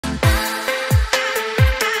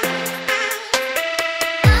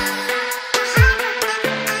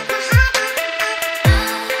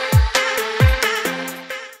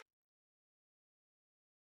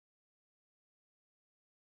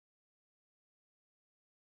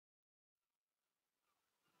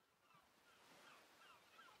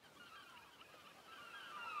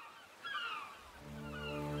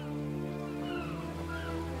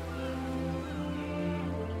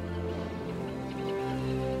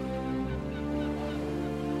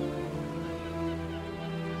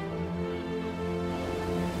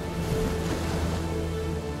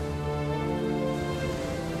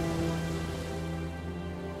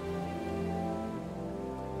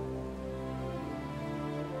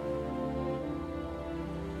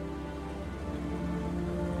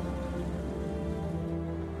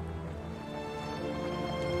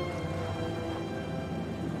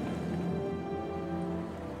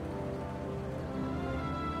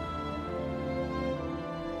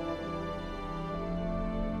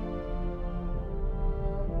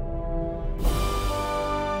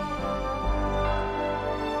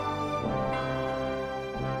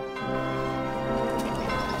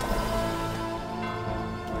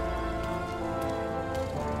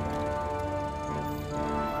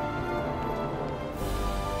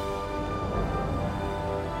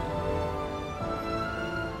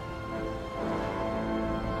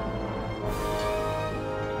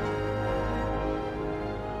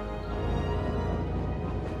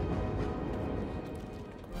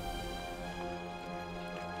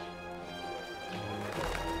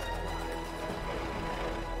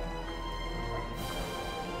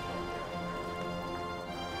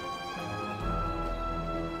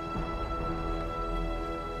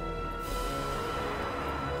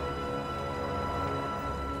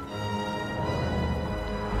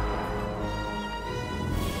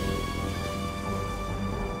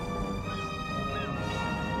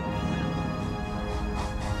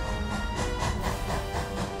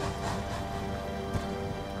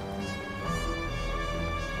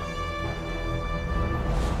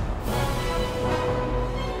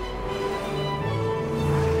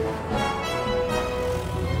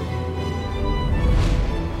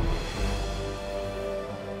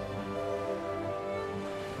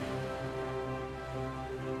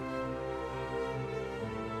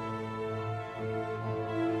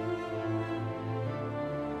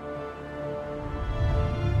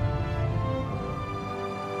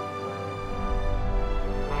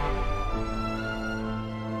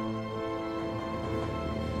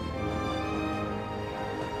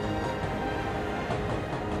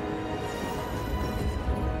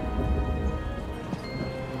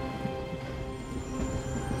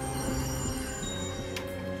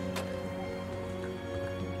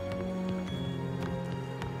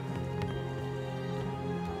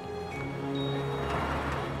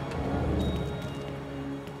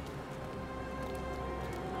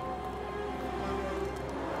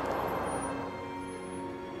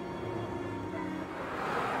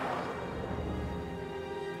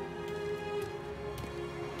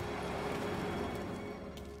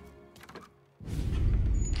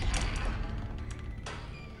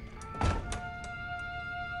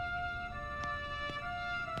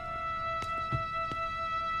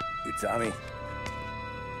Tommy.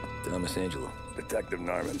 Thomas Angelo. Detective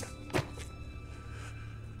Norman.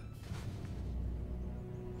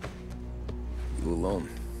 You alone?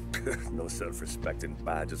 No self-respecting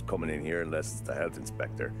badges coming in here unless it's the health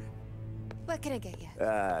inspector. What can I get you?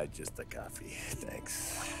 Just a coffee.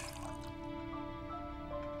 Thanks.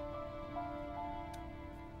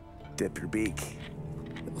 Dip your beak.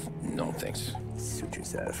 No, thanks. Suit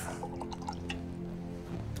yourself.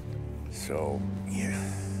 So, you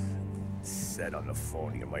said on the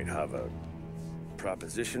phone you might have a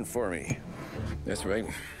proposition for me. That's right.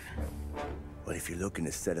 Well, if you're looking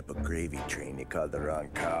to set up a gravy train, you called the wrong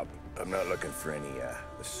cop. I'm not looking for any,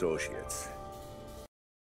 associates.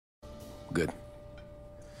 Good.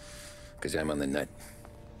 Because I'm on the nut.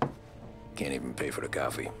 Can't even pay for the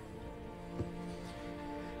coffee.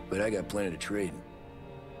 But I got plenty to trade.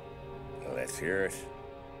 Well, let's hear it.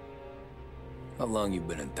 How long you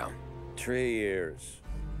been in town? 3 years.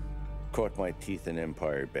 Caught my teeth in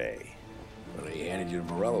Empire Bay. Well, they handed you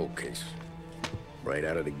the Morello case. Right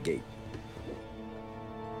out of the gate.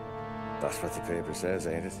 That's what the paper says,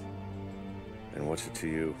 ain't it? And what's it to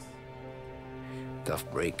you? Tough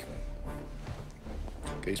break.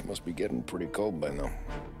 Case must be getting pretty cold by now.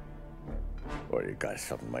 Or you got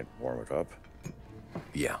something might warm it up?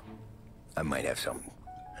 Yeah, I might have something.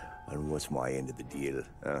 And what's my end of the deal?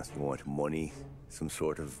 You want money? Some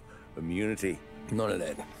sort of immunity? None of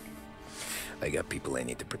that. I got people I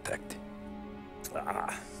need to protect.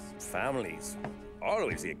 Families.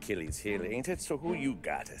 Always the Achilles heel, ain't it? So who you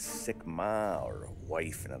got? A sick ma or a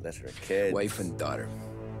wife and a litter of kids? Wife and daughter.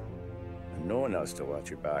 And no one else to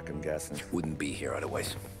watch your back, I'm guessing. Wouldn't be here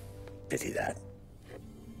otherwise. Pity that.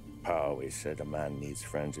 Pa always said a man needs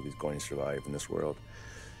friends if he's going to survive in this world.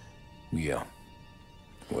 Yeah.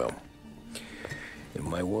 Well, in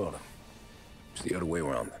my world, it's the other way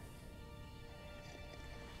around.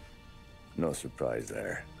 No surprise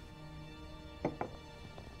there.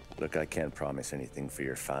 Look, I can't promise anything for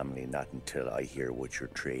your family, not until I hear what you're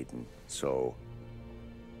trading. So,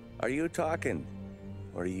 are you talking?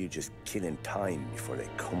 Or are you just killing time before they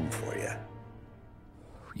come for you?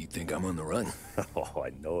 You think I'm on the run? Oh,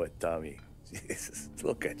 I know it, Tommy. Jesus,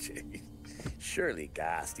 look at you. Surely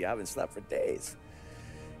gassed. You haven't slept for days.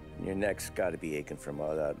 And your neck's got to be aching from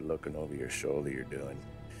all that looking over your shoulder you're doing.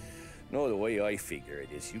 No, the way I figure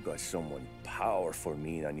it is you got someone powerful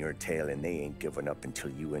mean on your tail and they ain't giving up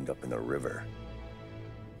until you end up in the river.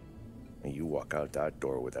 And you walk out that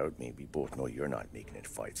door without me, we both know you're not making it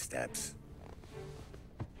 5 steps.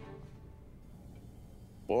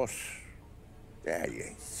 But, yeah, you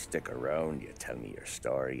stick around, you tell me your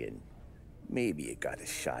story, and maybe you got a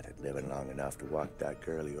shot at living long enough to walk that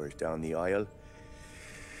girl of yours down the aisle.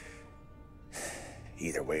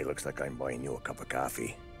 Either way, looks like I'm buying you a cup of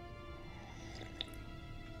coffee.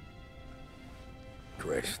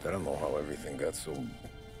 Christ, I don't know how everything got so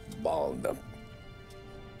balled up.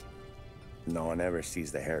 No one ever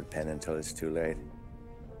sees the hairpin until it's too late.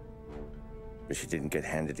 But you didn't get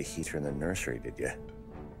handed a heater in the nursery, did you?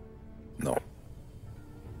 No.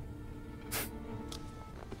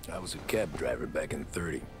 I was a cab driver back in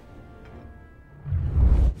 '30.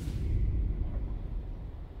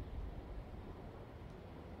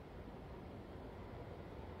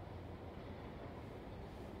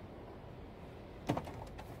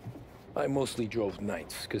 I mostly drove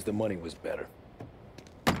nights, because the money was better.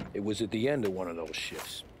 It was at the end of one of those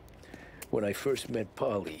shifts, when I first met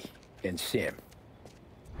Polly and Sam.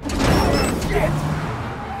 Shit!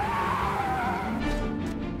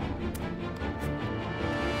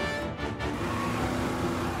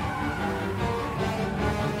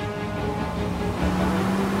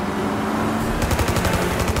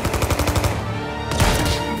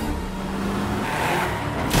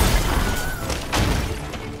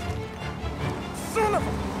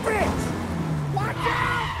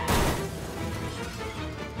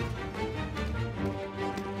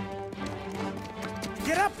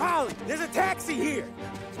 Get up, Polly! There's a taxi here!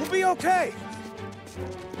 We'll be okay!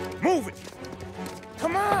 Move it!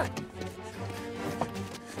 Come on!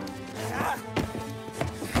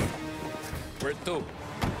 Where to?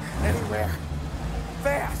 Anywhere.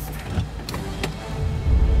 Fast!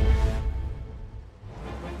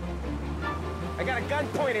 I got a gun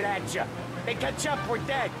pointed at you. They catch up, we're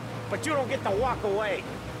dead. But you don't get to walk away.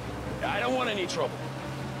 I don't want any trouble.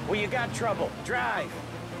 Well, you got trouble. Drive.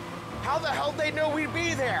 How the hell they know we'd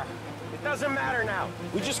be there? It doesn't matter now.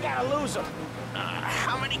 We just gotta lose them.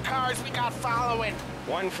 How many cars we got following?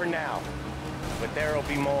 One for now. But there'll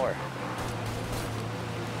be more.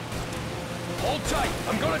 Hold tight.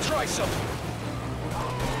 I'm gonna try something.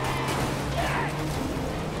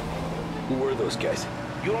 Who were those guys?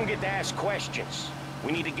 You don't get to ask questions.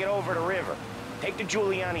 We need to get over the river. Take the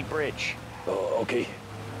Giuliani Bridge. Oh, okay.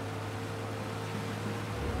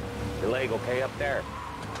 Your leg okay up there?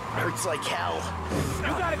 Hurts like hell. You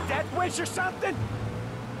got a death wish or something?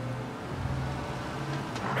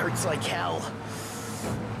 Hurts like hell.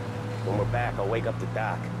 When we're back, I'll wake up the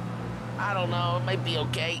doc. I don't know, it might be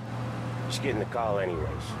okay. Just getting the call anyways.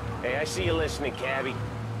 Hey, I see you listening, cabbie.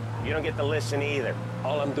 You don't get to listen either.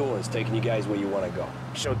 All I'm doing is taking you guys where you want to go.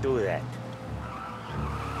 So do that.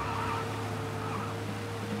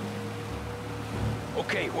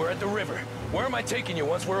 Okay, we're at the river. Where am I taking you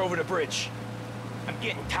once we're over the bridge? I'm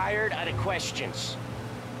getting tired of the questions.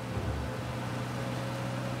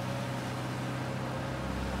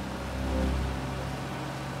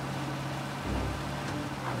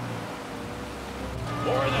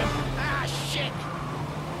 More of them. Ah, shit!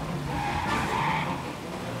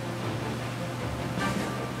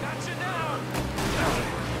 Gotcha now!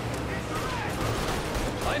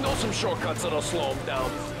 I know some shortcuts that'll slow them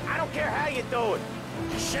down. I don't care how you do it.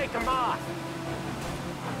 Just shake them off.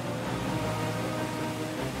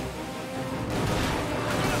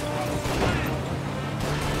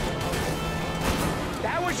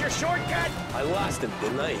 That was your shortcut? I lost him,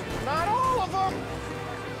 didn't I? Not all of them.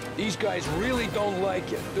 These guys really don't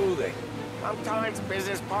like it, do they? Sometimes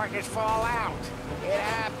business partners fall out. It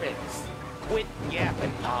happens. Quit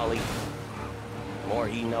yapping, Polly. The more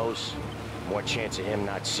he knows, the more chance of him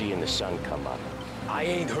not seeing the sun come up. I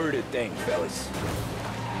ain't heard a thing, fellas.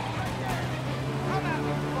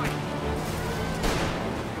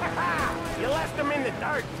 You left him in the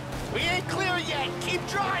dirt. We ain't clear yet. Keep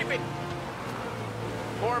driving.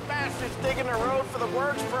 Poor bastards digging the road for the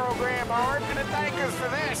works program aren't gonna thank us for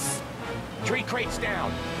this. 3 crates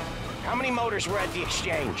down. How many motors were at the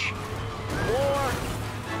exchange? 4,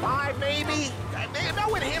 5 maybe?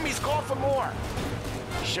 Knowing him, he's called for more.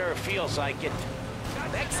 Sure feels like it.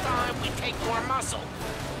 Next time, we take more muscle.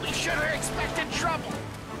 We should have expected trouble.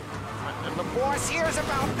 When the boss hears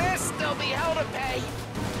about this, there'll be hell to pay.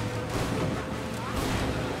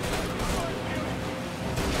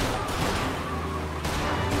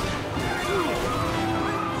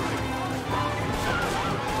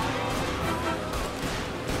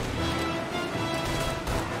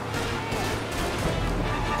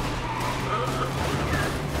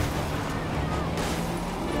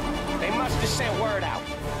 Sent word out.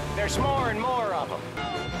 There's more and more of them.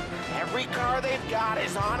 Every car they've got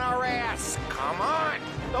is on our ass. Come on!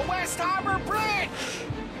 The West Harbor Bridge!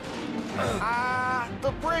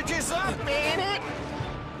 The bridge is up, ain't it?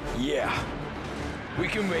 Yeah. We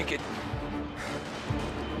can make it.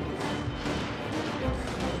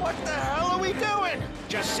 What the hell are we doing?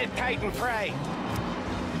 Just sit tight and pray.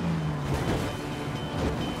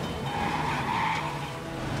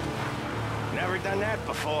 Never done that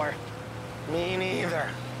before. Me neither.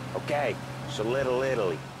 Okay, so Little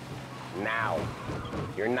Italy. Now.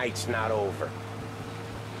 Your night's not over.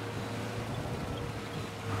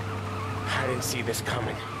 I didn't see this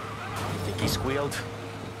coming. You think he squealed?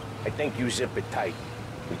 I think you zip it tight.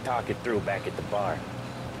 We talk it through back at the bar.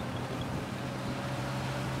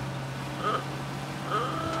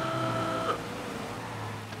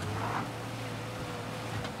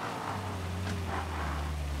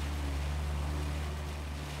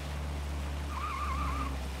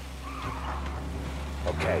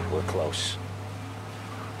 Okay, we're close.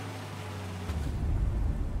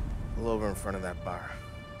 Pull over in front of that bar.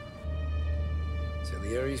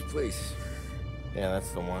 Salieri's place. Yeah,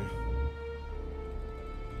 that's the one.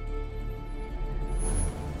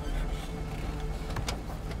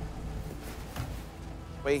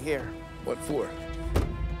 Wait here. What for?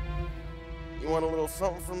 You want a little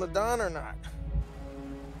something from the Don or not?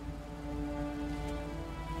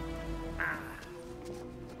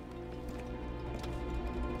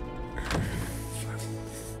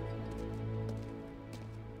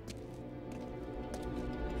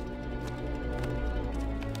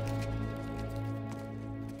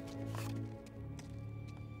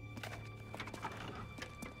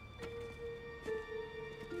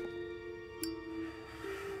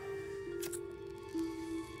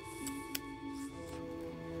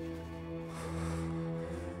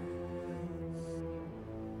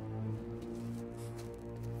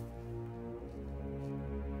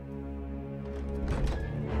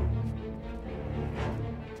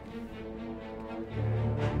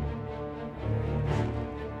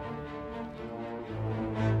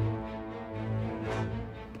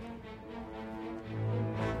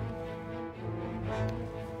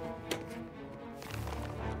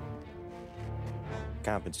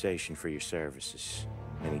 Compensation for your services.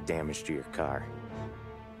 Any damage to your car.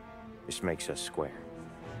 This makes us square.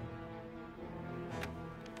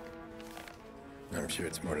 I'm sure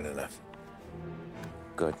it's more than enough.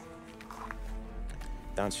 Good.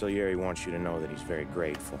 Don Salieri wants you to know that he's very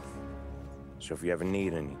grateful. So if you ever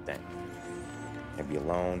need anything, maybe a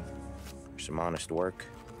loan or some honest work,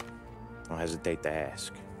 don't hesitate to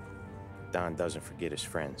ask. Don doesn't forget his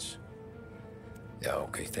friends. Yeah,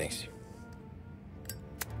 okay, thanks.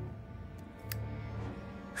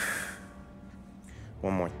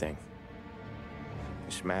 One more thing.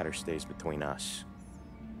 This matter stays between us.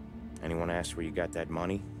 Anyone asks where you got that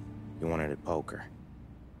money, you won it at poker.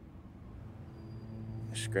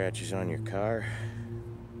 The scratches on your car,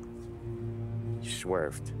 you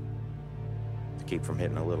swerved to keep from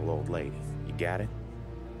hitting a little old lady. You got it?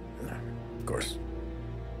 No, of course.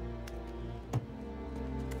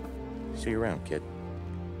 See you around, kid.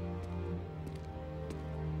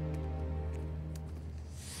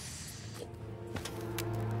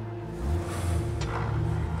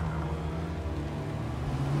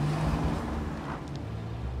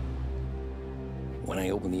 When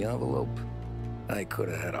I opened the envelope, I could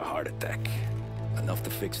have had a heart attack. Enough to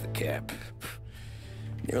fix the cab.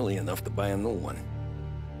 Nearly enough to buy a new one.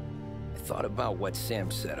 I thought about what Sam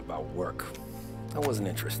said about work. I wasn't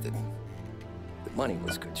interested. The money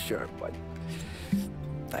was good, sure, but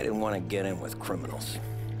I didn't want to get in with criminals.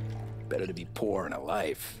 Better to be poor and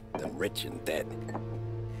alive than rich and dead.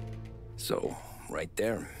 So, right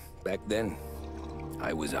there, back then,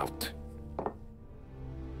 I was out.